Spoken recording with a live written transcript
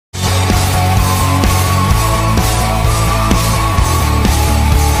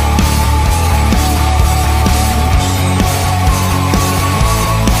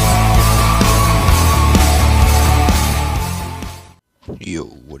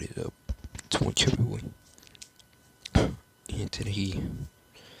What is up? It's one chubby boy. And today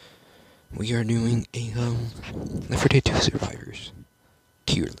we are doing a L4D2 Survivors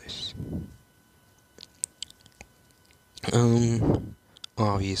tier list.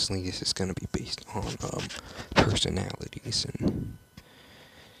 Obviously this is gonna be based on personalities, and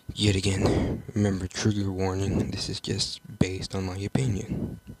yet again, remember, trigger warning, this is just based on my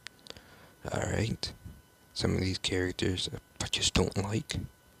opinion. Alright? Some of these characters I just don't like.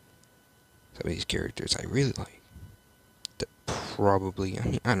 Some of these characters I really like. That probably,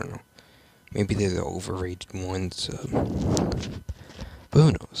 I don't know. Maybe they're the overrated ones. But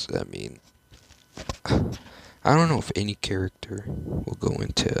who knows? I don't know if any character will go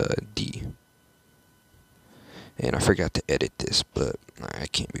into D. And I forgot to edit this, but I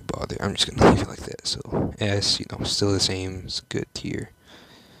can't be bothered. I'm just gonna leave it like that. So S, still the same. It's a good tier.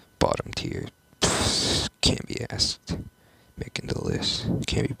 Bottom tier, can't be asked. Making the list,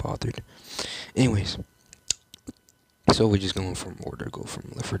 can't be bothered. Anyways, so we're just going from order. Go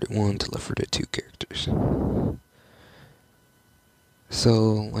from L4D1 to L4D2 characters. So,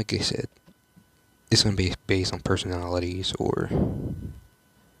 like I said, it's gonna be based on personalities or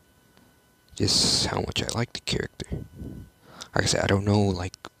just how much I like the character. Like I said, I don't know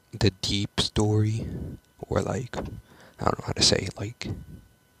like the deep story, or like, I don't know how to say it, like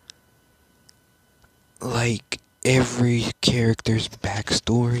every character's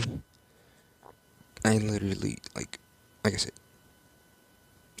backstory. I literally, like I said,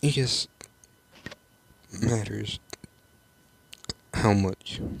 it just matters how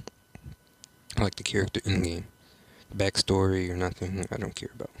much I like the character in game. Backstory or nothing, I don't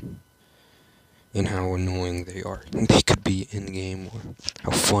care about. And how annoying they are. They could be in game, or how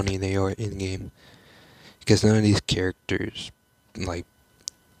funny they are in game. Because none of these characters, like,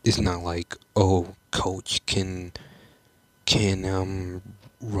 it's not like, oh, Coach can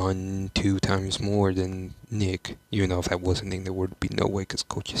run 2 times more than Nick. Even though if that was a thing, there would be no way, because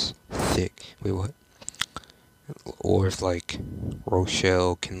Coach is thick. Wait, what? Or if like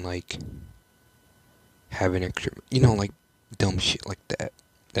Rochelle can like have an extra, like dumb shit like that.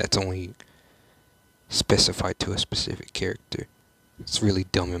 That's only specified to a specific character. It's really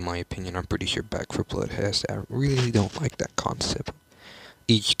dumb in my opinion. I'm pretty sure Back for Blood has that. I really don't like that concept.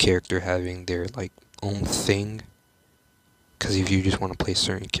 Each character having their like own thing. Because if you just want to play a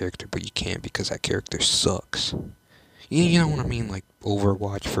certain character, but you can't because that character sucks. You know what I mean? Like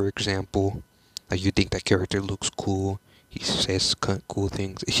Overwatch, for example. Like, you think that character looks cool, he says cool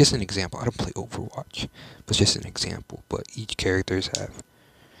things. It's just an example. I don't play Overwatch, but it's just an example. But each characters have,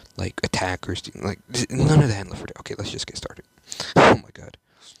 like, attackers, like, none of that in L4D. Okay, let's just get started. Oh my god.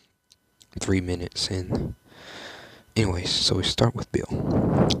 3 minutes in. Anyways, so we start with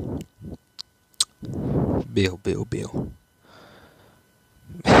Bill. Bill.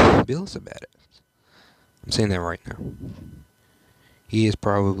 Bill's a badass. I'm saying that right now. He is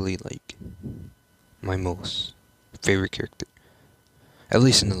probably, like, my most favorite character. At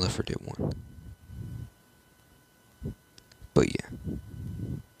least in the L4D1. But yeah.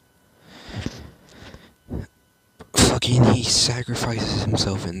 Fucking, he sacrifices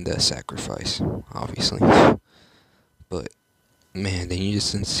himself in the sacrifice, obviously. But, man, then you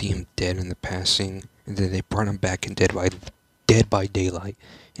just didn't see him dead in the passing. And then they brought him back in Dead by Daylight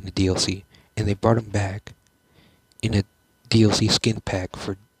in the DLC. And they brought him back in a DLC skin pack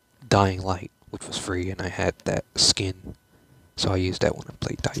for Dying Light, which was free, and I had that skin, so I used that when I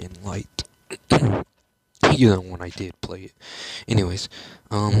played Dying Light. When I did play it. Anyways,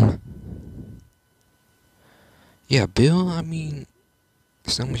 yeah, Bill,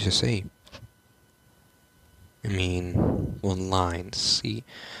 there's not much to say. Lines, see,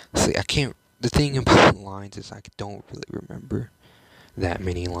 I can't, the thing about lines is I don't really remember that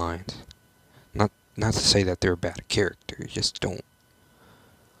many lines. Not to say that they're a bad character, just don't,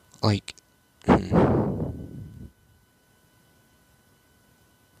 like,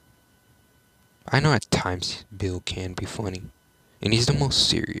 I know at times Bill can be funny, and he's the most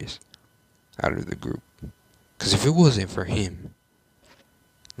serious out of the group. Because if it wasn't for him,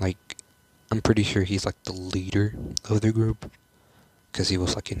 like, I'm pretty sure he's like the leader of the group, because he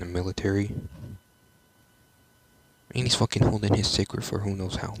was like in the military, and he's fucking holding his secret for who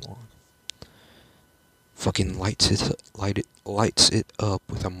knows how long. Fucking lights it up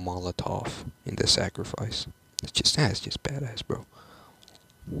with a Molotov in the sacrifice. That's just badass, bro.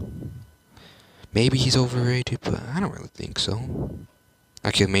 Maybe he's overrated, but I don't really think so.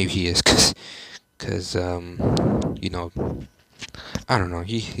 Actually, maybe he is, cause I don't know.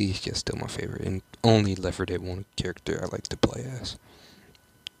 He's just still my favorite, and only L4D1 character I like to play as.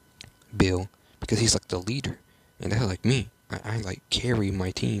 Bill, because he's like the leader, and that's like me. I like carry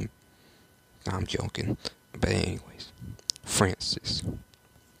my team. Nah, I'm joking. But anyways, Francis.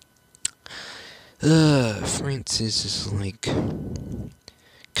 Francis is like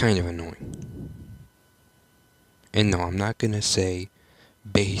kind of annoying. And no, I'm not gonna say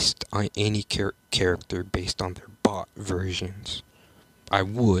based on any character based on their bot versions. I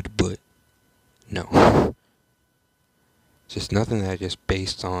would, but no. Just nothing that just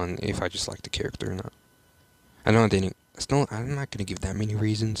based on if I just like the character or not. I know I didn't. I'm not gonna give that many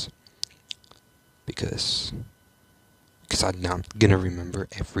reasons because I'm not gonna remember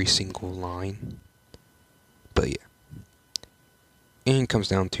every single line. But yeah, and it comes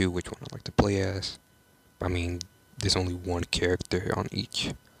down to which one I like to play as. I mean, there's only one character on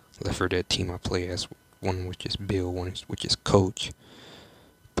each Left 4 Dead team I play as. One which is Bill, one which is Coach.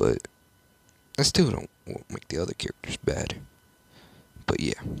 But I still don't make the other characters bad. But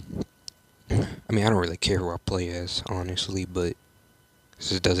yeah. I mean, I don't really care who I play as, honestly, but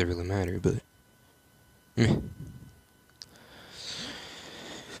it doesn't really matter, but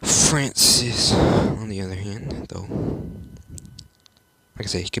Francis, on the other hand, though, like I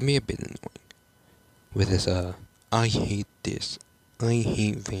say, he can be a bit annoying with his, I hate this, I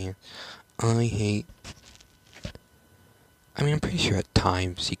hate Van, I hate, I mean, I'm pretty sure at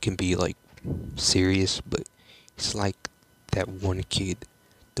times he can be, like, serious, but he's like that one kid,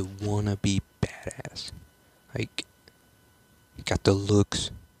 the wannabe badass, like, he got the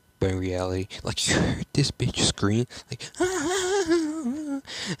looks, but in reality, like, you heard this bitch scream, like,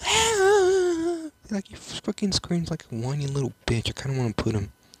 like, he fucking screams like a whiny little bitch. I kind of want to put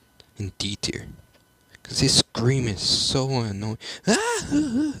him in D tier. Because his scream is so annoying.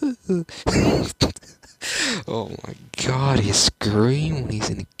 Oh my god, his scream when he's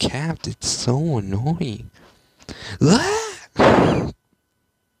in the cap, it's so annoying.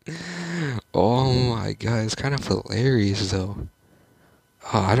 Oh my god, it's kind of hilarious though.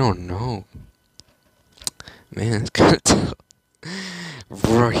 Oh, I don't know. Man, it's kind of tough.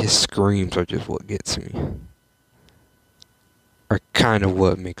 Bro, his screams are just what gets me. Are kind of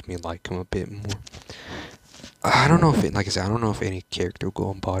what makes me like him a bit more. I don't know if it, like I said, I don't know if any character will go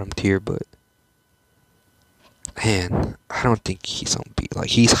on bottom tier, but man, I don't think he's on B. Like,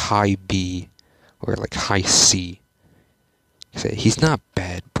 he's high B or like high C. Say he's not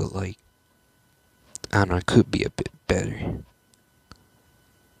bad, but like, I don't know, it could be a bit better.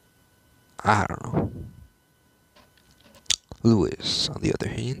 I don't know. Lewis, on the other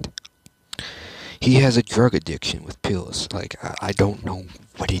hand, he has a drug addiction with pills. Like, I don't know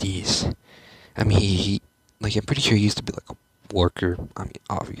what it is. I mean, he like, I'm pretty sure he used to be like a worker. I mean,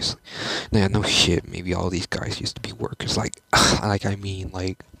 obviously. Nah, no shit. Maybe all these guys used to be workers. Like, I mean,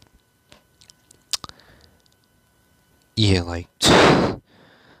 like, yeah, like, I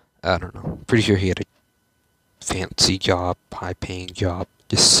don't know. Pretty sure he had a fancy job, high-paying job.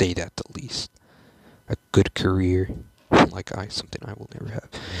 Just say that the least. A good career. Like, something I will never have.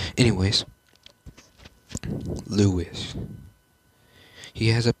 Anyways, Lewis. He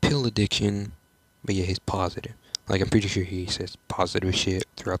has a pill addiction, but yeah, he's positive. Like, I'm pretty sure he says positive shit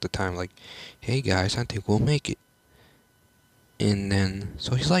throughout the time. Like, hey guys, I think we'll make it. And then,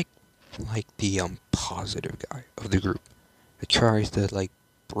 so he's like the positive guy of the group that tries to like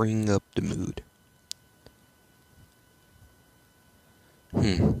bring up the mood.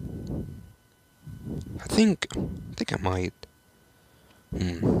 I think I might.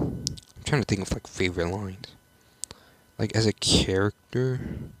 I'm trying to think of like favorite lines. Like, as a character.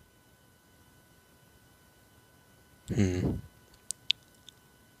 I'm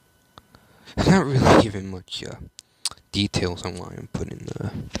not really giving much details on why I'm putting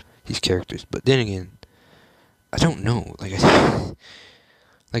these characters, but then again, I don't know. Like,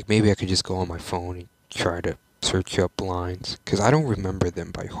 like maybe I could just go on my phone and try to search up lines, because I don't remember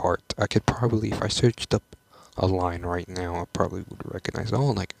them by heart. I could probably, if I searched up a line right now, I probably would recognize,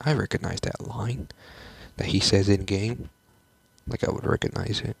 oh, like, I recognize that line that he says in game. Like, I would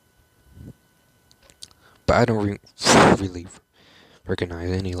recognize it. But I don't really recognize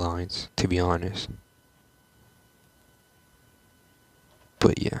any lines, to be honest.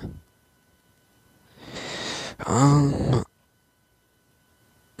 But yeah.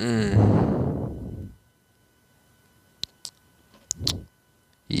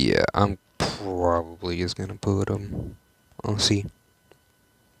 Yeah, I'm probably just gonna put him on C.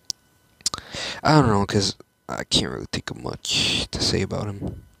 I don't know, because I can't really think of much to say about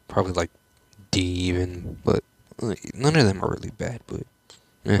him. Probably like D even, but none of them are really bad, but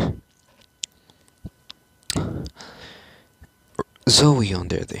eh. Zoe on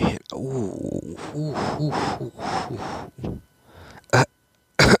the other hand,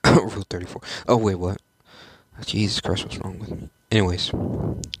 Rule 34. Oh wait, what? Jesus Christ, what's wrong with me? Anyways,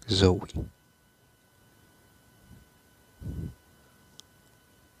 Zoe.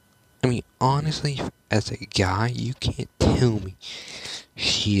 I mean, honestly, as a guy, you can't tell me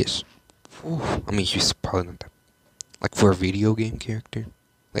she is. I mean, she's probably not that. Like, for a video game character,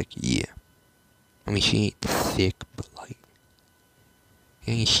 like, yeah. I mean, she ain't thick, but like,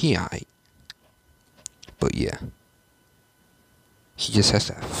 I mean, she aight. But yeah. She just has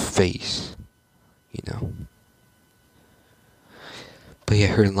that face, you know. But yeah,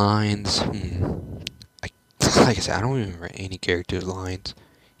 her lines, like I said, I don't even remember any character's lines.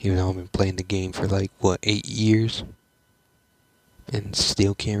 Even though I've been playing the game for like, what, 8 years? And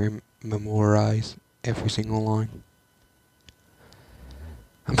still can't memorize every single line.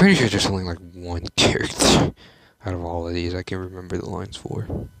 I'm pretty sure there's only like one character out of all of these I can remember the lines for.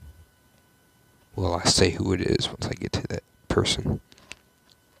 Well, I say who it is once I get to that person.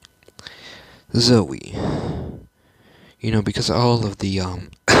 Zoe. You know, because all of the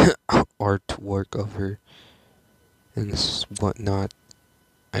artwork of her and whatnot,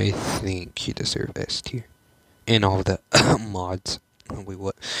 I think she deserves S tier. And all the mods. Oh, wait,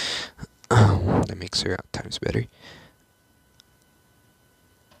 what? That makes her out times better.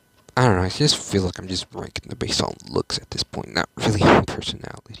 I don't know, I just feel like I'm just ranking the based on looks at this point, not really on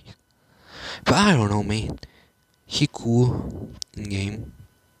personality. But I don't know, man. She cool in game.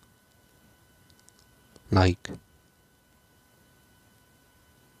 Like,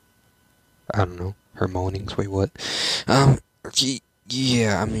 I don't know, her moanings, wait, what?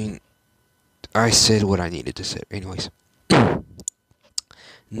 Yeah, I mean, I said what I needed to say. Anyways.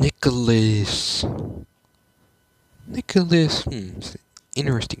 Nicholas,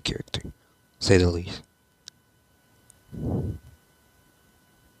 interesting character, say the least.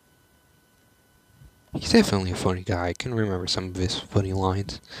 He's definitely a funny guy. I can remember some of his funny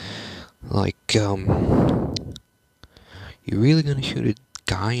lines. Like, you really gonna shoot a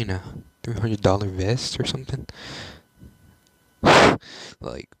guy in a $300 vest or something?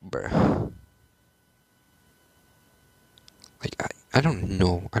 Like, bruh. Like, I don't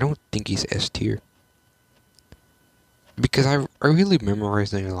know. I don't think he's S tier. Because I really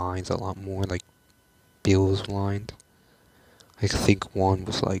memorized their lines a lot more, like Bill's lines. I think one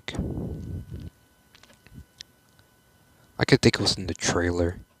was like, I could think it was in the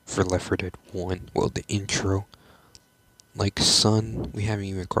trailer for Left 4 Dead 1. Well, the intro. Like, son, we haven't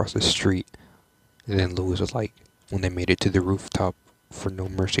even crossed the street. And then Lewis was like, when they made it to the rooftop for No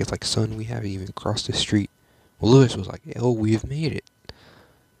Mercy, it's like, son, we haven't even crossed the street. Well, Lewis was like, oh, we've made it.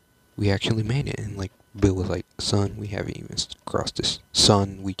 We actually made it. And like, Bill was like, son, we haven't even crossed this.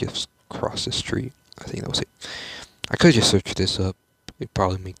 Son, we just crossed the street. I think that was it. I could just search this up. It'd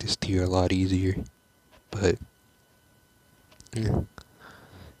probably make this tier a lot easier. But, yeah.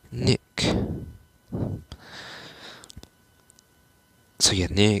 Nick. So yeah,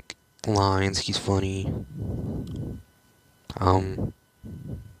 Nick, lines, he's funny.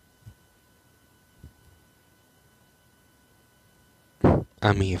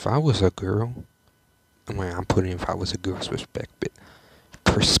 I mean, if I was a girl, I mean, I'm putting if I was a girl's perspective,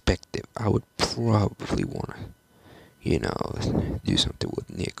 I would probably want to, you know, do something with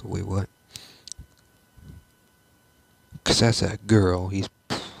Nick. Wait, what? Because as a girl, he's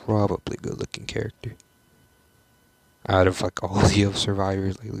probably a good-looking character. Out of, like, all the other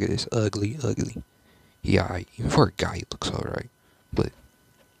survivors, like, look at this, ugly. Yeah, even for a guy, he looks alright. But,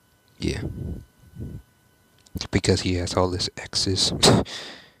 yeah. Because he has all his exes.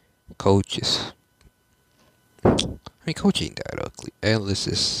 Coaches. I mean, Coach ain't that ugly. Ellis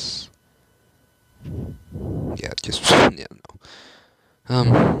is... Yeah, just... Yeah,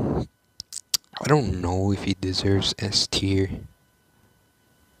 no. I don't know if he deserves S tier.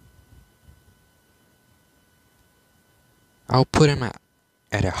 I'll put him at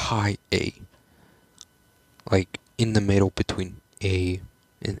a high A. Like, in the middle between A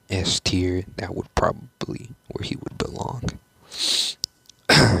and S tier. That would probably where he would belong.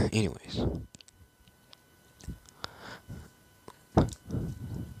 Anyways.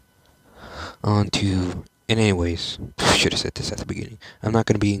 On to... And anyways, should have said this at the beginning. I'm not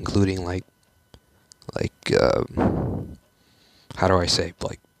going to be including, like, how do I say,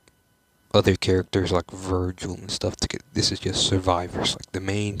 like, other characters like Virgil and stuff. This is just survivors, like the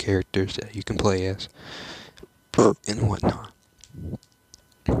main characters that you can play as, and whatnot.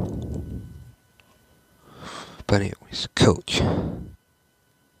 But anyways, Coach.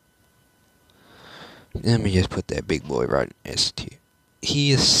 Let me just put that big boy right in S tier.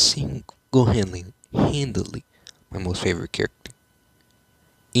 He is single-handedly my most favorite character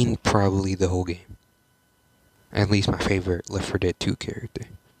in probably the whole game. At least my favorite Left 4 Dead 2 character.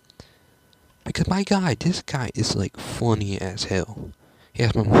 Because my guy, this guy is like funny as hell. He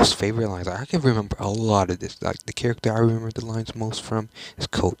has my most favorite lines. I can remember a lot of this. Like the character I remember the lines most from is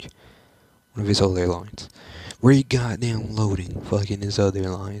Coach. One of his other lines. Where he got down loading fucking his other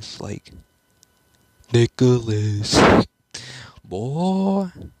lines. Like, Nicholas.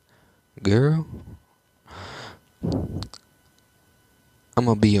 Boy. Girl. I'm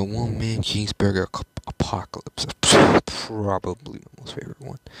gonna be a one-man cheeseburger apocalypse. Probably my most favorite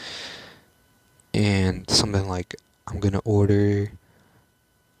one. And something like, I'm gonna order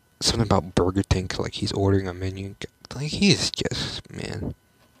something about Burger Tank, like he's ordering a menu. Like, he's just, man,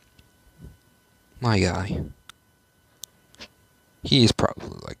 my guy. He is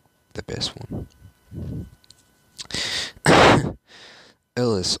probably, like, the best one.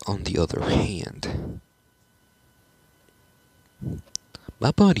 Ellis, on the other hand,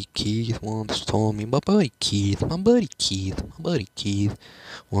 my buddy Keith once told me, my buddy Keith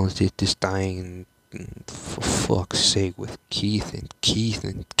once did this thing, and for fuck's sake, with Keith.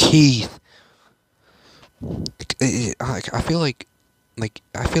 I feel like,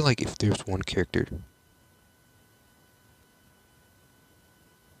 if there's one character,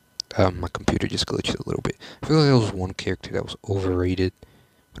 my computer just glitched a little bit. I feel like there was one character that was overrated,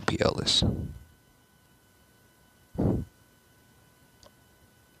 would be Ellis.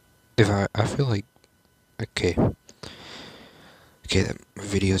 I feel like, okay, that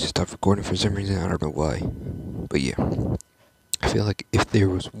video just stopped recording for some reason, I don't know why, but yeah, I feel like if there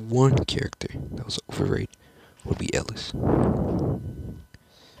was one character that was overrated, it would be Ellis.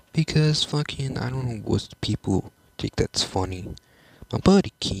 Because fucking, I don't know what people think that's funny. My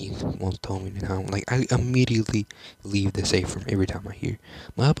buddy Keith once told me that I immediately leave this A from every time I hear.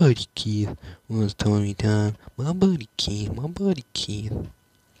 My buddy Keith once told me time. My buddy Keith.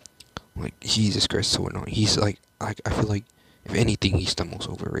 Like, Jesus Christ, so annoying. He's like, I feel like, if anything, he's the most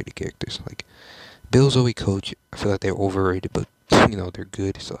overrated characters. Like, Bill, Zoe, Coach, I feel like they're overrated, but, they're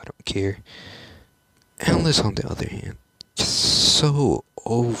good, so I don't care. Alice, on the other hand, just so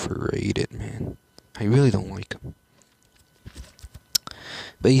overrated, man. I really don't like him.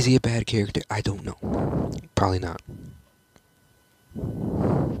 But is he a bad character? I don't know. Probably not.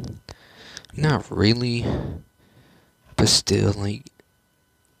 Not really. But still, like,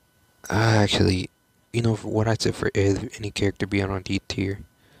 actually, for what I'd say for any character being on D tier,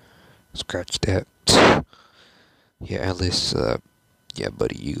 scratch that. Yeah, at least, yeah,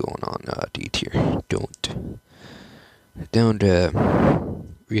 buddy, you going on D tier. Don't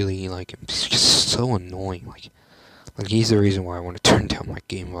really like him. He's just so annoying. Like he's the reason why I want to turn down my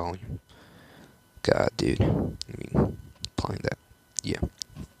game volume. God, dude. I mean, playing that. Yeah.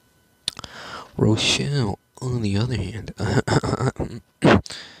 Rochelle, on the other hand,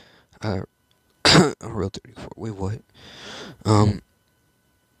 Real 34. Wait, what?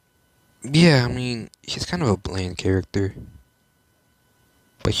 Yeah, I mean, she's kind of a bland character,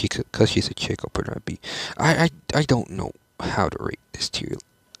 but cause she's a chick, I'll put her at B. I don't know how to rate this tier,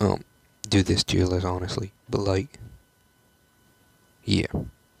 do this tier list, honestly, but like, yeah.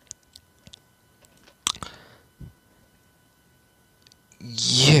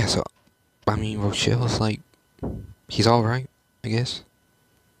 Yeah, so, I mean, Rochelle's like, he's alright, I guess.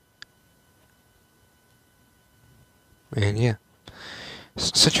 And yeah,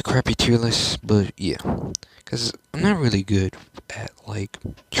 such a crappy tier list, but yeah. Because I'm not really good at, like,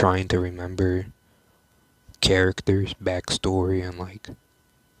 trying to remember characters, backstory, and,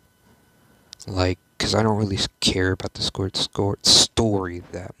 because I don't really care about the story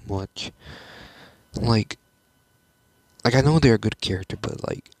that much. Like, I know they're a good character, but,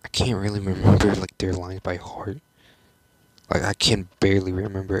 like, I can't really remember, like, their lines by heart. Like, I can barely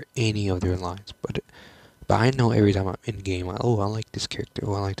remember any of their lines, but I know every time I'm in game, oh, I like this character,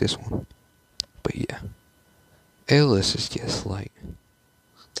 oh, I like this one. But yeah. Ellis is just like,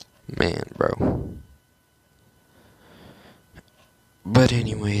 man, bro. But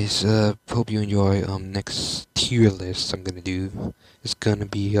anyways, hope you enjoy. Next tier list I'm gonna do is gonna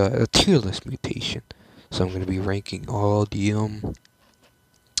be a tier list mutation. So I'm gonna be ranking all the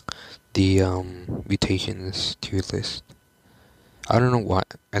mutations tier list. I don't know why.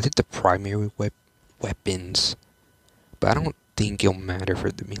 I did the primary weapons, but I don't think it'll matter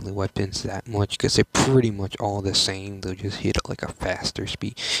for the melee weapons that much, because they're pretty much all the same. They'll just hit at like a faster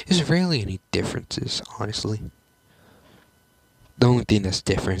speed. There's rarely any differences, honestly. The only thing that's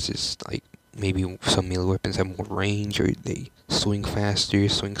different is, like, maybe some melee weapons have more range, or they swing faster,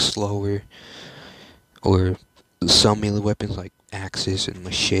 swing slower, or some melee weapons like axes and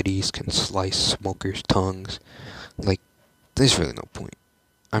machetes can slice smokers' tongues. Like, there's really no point.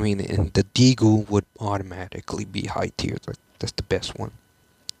 I mean, and the Deagle would automatically be high tier. Like, that's the best one.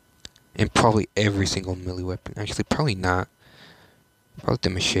 And probably every single melee weapon. Actually, probably not. Probably the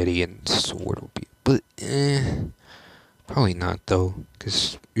machete and sword would be. But, probably not, though.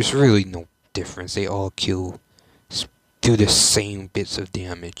 Because there's really no difference. They all do the same bits of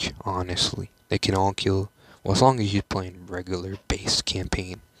damage, honestly. They can all kill. Well, as long as you're playing regular base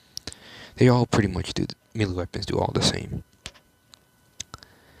campaign. They all pretty much do. Melee weapons do all the same.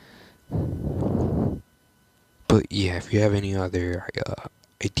 But yeah, if you have any other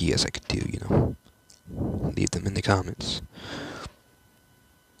ideas I could do, leave them in the comments.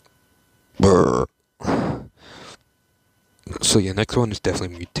 Brr. So yeah, next one is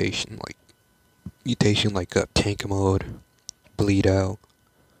definitely mutation, like tank mode, bleed out.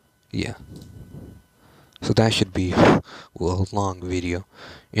 Yeah. So that should be a long video,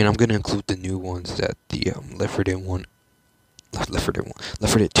 and I'm gonna include the new ones that the Left 4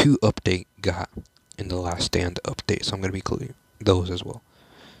 Dead 2 update got in the Last Stand update. So I'm gonna be including those as well.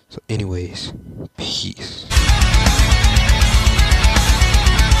 So anyways, peace.